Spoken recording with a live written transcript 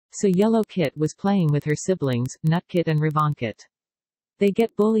So Yellow Kit was playing with her siblings, Nutkit and Rivonkit. They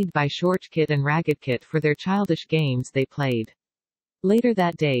get bullied by Shortkit and Raggedkit for their childish games they played. Later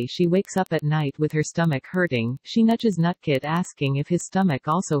that day she wakes up at night with her stomach hurting. She nudges Nutkit asking if his stomach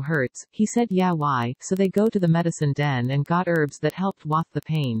also hurts. He said yeah, why, so they go to the medicine den and got herbs that helped waft the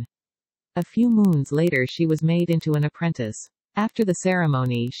pain. A few moons later she was made into an apprentice. After the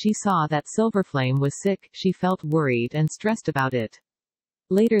ceremony she saw that Silverflame was sick. She felt worried and stressed about it.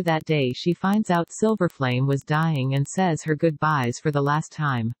 Later that day she finds out Silverflame was dying and says her goodbyes for the last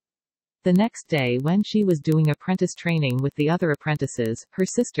time. The next day when she was doing apprentice training with the other apprentices, her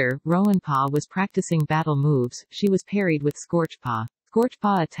sister, Rowanpaw, was practicing battle moves. She was parried with Scorchpaw.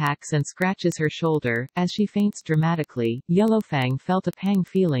 Scorchpaw attacks and scratches her shoulder. As she faints dramatically, Yellowfang felt a pang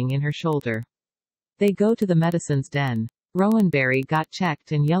feeling in her shoulder. They go to the medicine's den. Rowanberry got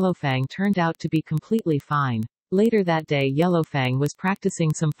checked and Yellowfang turned out to be completely fine. Later that day Yellowfang was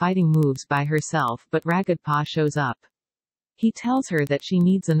practicing some fighting moves by herself but Raggedpaw shows up. He tells her that she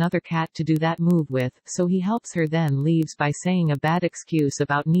needs another cat to do that move with, so he helps her then leaves by saying a bad excuse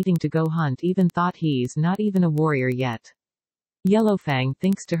about needing to go hunt, even thought he's not even a warrior yet. Yellowfang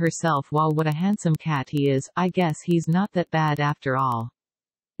thinks to herself, wow, what a handsome cat he is, I guess he's not that bad after all.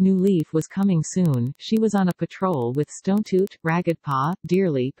 New Leaf was coming soon. She was on a patrol with Stonetooth, Raggedpaw,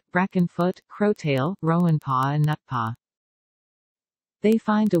 Deerleap, Brackenfoot, Crowtail, Rowanpaw and Nutpaw. They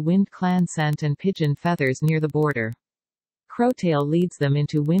find a Wind Clan scent and pigeon feathers near the border. Crowtail leads them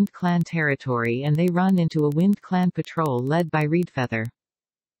into Wind Clan territory and they run into a Wind Clan patrol led by Reedfeather.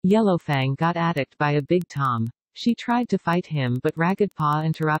 Yellowfang got attacked by a big Tom. She tried to fight him but Raggedpaw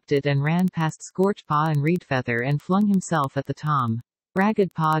interrupted and ran past Scorchpaw and Reedfeather and flung himself at the Tom.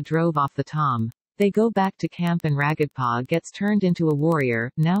 Raggedpaw drove off the Tom. They go back to camp and Raggedpaw gets turned into a warrior.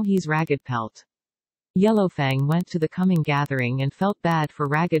 Now he's Raggedpelt. Yellowfang went to the coming gathering and felt bad for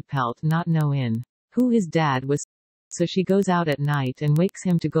Raggedpelt not knowing who his dad was. So she goes out at night and wakes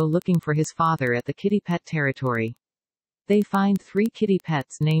him to go looking for his father at the kitty pet territory. They find 3 kitty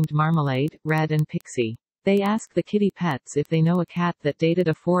pets named Marmalade, Red and Pixie. They ask the kitty pets if they know a cat that dated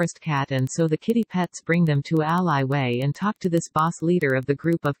a forest cat, and so the kitty pets bring them to Ally Way and talk to this boss leader of the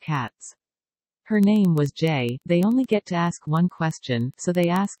group of cats. Her name was Jay. They only get to ask one question, so they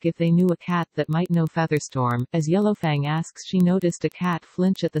ask if they knew a cat that might know Featherstorm. As Yellowfang asks, she noticed a cat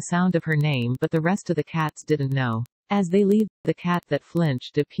flinch at the sound of her name, but the rest of the cats didn't know. As they leave, the cat that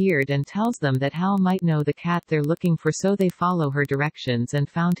flinched appeared and tells them that Hal might know the cat they're looking for, so they follow her directions and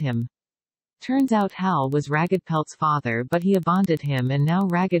found him. Turns out Hal was Raggedpelt's father, but he abandoned him and now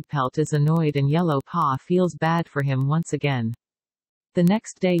Raggedpelt is annoyed and Yellowpaw feels bad for him once again. The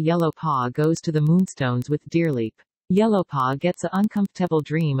next day Yellowpaw goes to the Moonstones with Deerleap. Yellowpaw gets an uncomfortable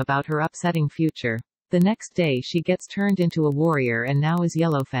dream about her upsetting future. The next day she gets turned into a warrior and now is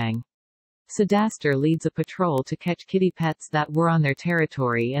Yellowfang. Sedaster leads a patrol to catch kitty pets that were on their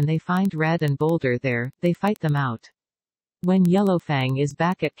territory and they find Red and Boulder there. They fight them out. When Yellowfang is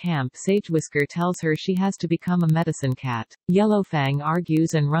back at camp, Sagewhisker tells her she has to become a medicine cat. Yellowfang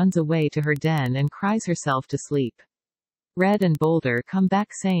argues and runs away to her den and cries herself to sleep. Red and Boulder come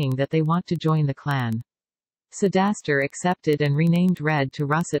back saying that they want to join the clan. Sedaster accepted and renamed Red to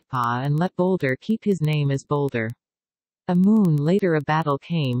Russetpaw and let Boulder keep his name as Boulder. A moon later a battle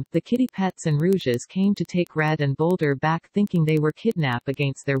came. The kitty pets and Rouges came to take Red and Boulder back, thinking they were kidnapped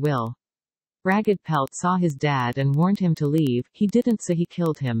against their will. Raggedpelt saw his dad and warned him to leave. He didn't, so he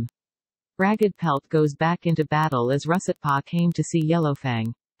killed him. Raggedpelt goes back into battle as Russetpaw came to see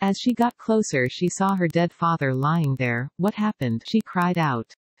Yellowfang. As she got closer she saw her dead father lying there. What happened? She cried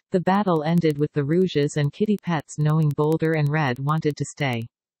out. The battle ended with the Rouges and kitty pets knowing Boulder and Red wanted to stay.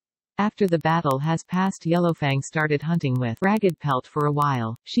 After the battle has passed, Yellowfang started hunting with Raggedpelt for a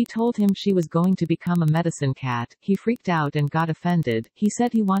while. She told him she was going to become a medicine cat. He freaked out and got offended. He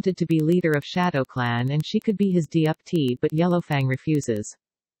said he wanted to be leader of ShadowClan and she could be his DUP, but Yellowfang refuses.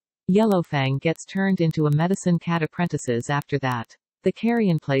 Yellowfang gets turned into a medicine cat apprentices after that. The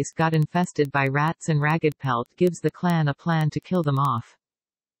carrion place got infested by rats and Raggedpelt gives the clan a plan to kill them off.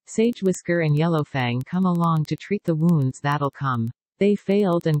 Sagewhisker and Yellowfang come along to treat the wounds that'll come. They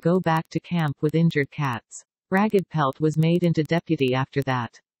failed and go back to camp with injured cats. Raggedpelt was made into deputy after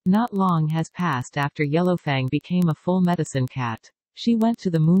that. Not long has passed after Yellowfang became a full medicine cat. She went to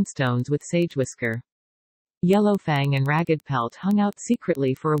the Moonstones with Sagewhisker. Yellowfang and Raggedpelt hung out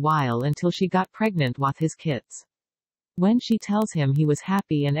secretly for a while until she got pregnant with his kits. When she tells him, he was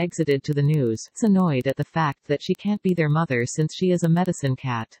happy and exited to the news. He's annoyed at the fact that she can't be their mother since she is a medicine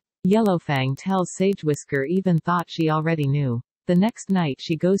cat. Yellowfang tells Sagewhisker even thought she already knew. The next night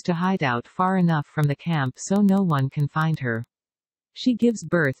she goes to hide out far enough from the camp so no one can find her. She gives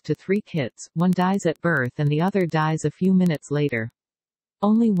birth to 3 kits, one dies at birth and the other dies a few minutes later.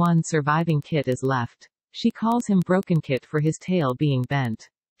 Only one surviving kit is left. She calls him Broken Kit for his tail being bent.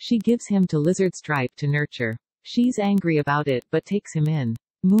 She gives him to Lizard Stripe to nurture. She's angry about it but takes him in.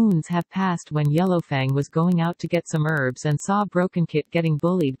 Moons have passed when Yellowfang was going out to get some herbs and saw Broken Kit getting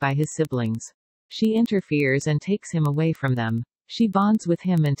bullied by his siblings. She interferes and takes him away from them. She bonds with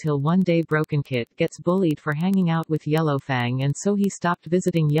him until one day Broken Kit gets bullied for hanging out with Yellowfang and so he stopped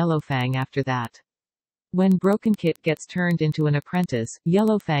visiting Yellowfang after that. When Broken Kit gets turned into an apprentice,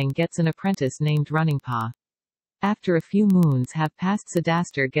 Yellowfang gets an apprentice named Running Paw. After a few moons have passed,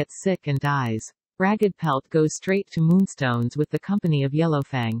 Sadaster gets sick and dies. Ragged Pelt goes straight to Moonstones with the company of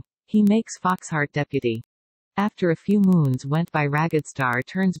Yellowfang. He makes Foxheart deputy. After a few moons went by, Ragged Star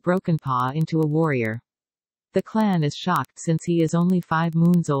turns Broken Paw into a warrior. The clan is shocked since he is only 5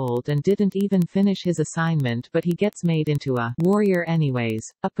 moons old and didn't even finish his assignment, but he gets made into a warrior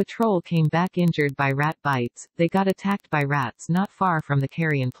anyways. A patrol came back injured by rat bites. They got attacked by rats not far from the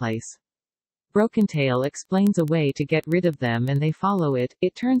carrion place. Broken Tail explains a way to get rid of them and they follow it.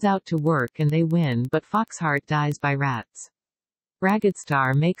 It turns out to work and they win, but Foxheart dies by rats. Ragged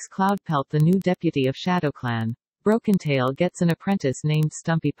Star makes Cloudpelt the new deputy of ShadowClan. Broken Tail gets an apprentice named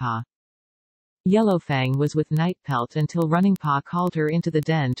Stumpypaw. Yellowfang was with Nightpelt until Running Paw called her into the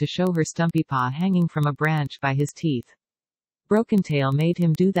den to show her Stumpypaw hanging from a branch by his teeth. Broken Tail made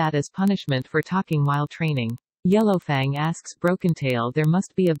him do that as punishment for talking while training. Yellowfang asks Broken Tail there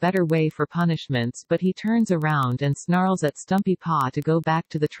must be a better way for punishments, but he turns around and snarls at Stumpypaw to go back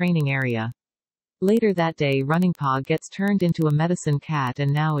to the training area. Later that day, Running Paw gets turned into a medicine cat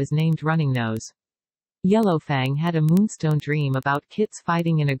and now is named Running Nose. Yellowfang had a Moonstone dream about kits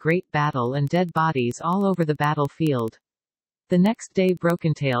fighting in a great battle and dead bodies all over the battlefield. The next day,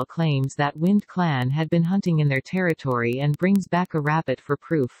 Broken Tail claims that Wind Clan had been hunting in their territory and brings back a rabbit for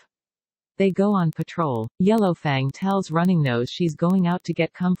proof. They go on patrol. Yellowfang tells Running Nose she's going out to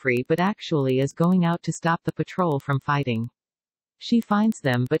get comfrey but actually is going out to stop the patrol from fighting. She finds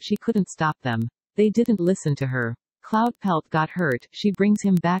them but she couldn't stop them. They didn't listen to her. Cloudpelt got hurt. She brings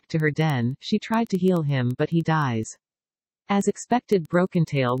him back to her den. She tried to heal him but he dies. As expected, Broken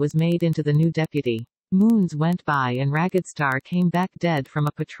Tail was made into the new deputy. Moons went by and Ragged Star came back dead from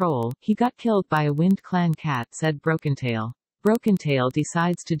a patrol. He got killed by a Wind Clan cat, said Broken Tail. Broken Tail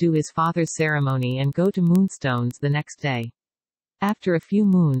decides to do his father's ceremony and go to Moonstones the next day. After a few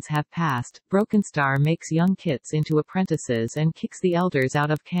moons have passed, Broken Star makes young kits into apprentices and kicks the elders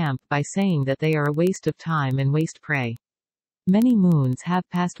out of camp by saying that they are a waste of time and waste prey. Many moons have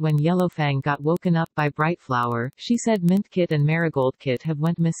passed when Yellowfang got woken up by Brightflower. She said Mint Kit and Marigold Kit have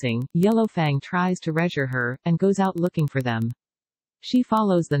went missing. Yellowfang tries to reassure her, and goes out looking for them. She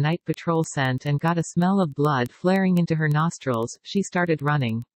follows the night patrol scent and got a smell of blood flaring into her nostrils. She started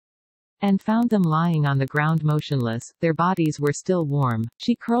running. And found them lying on the ground motionless. Their bodies were still warm.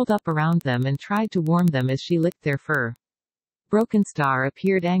 She curled up around them and tried to warm them as she licked their fur. Broken Star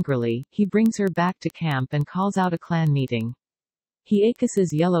appeared angrily. He brings her back to camp and calls out a clan meeting. He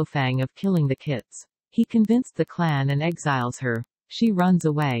accuses Yellowfang of killing the kits. He convinced the clan and exiles her. She runs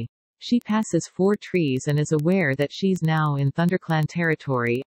away. She passes 4 trees and is aware that she's now in ThunderClan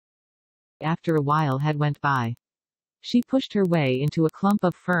territory. After a while had went by. She pushed her way into a clump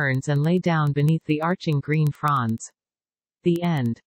of ferns and lay down beneath the arching green fronds. The end.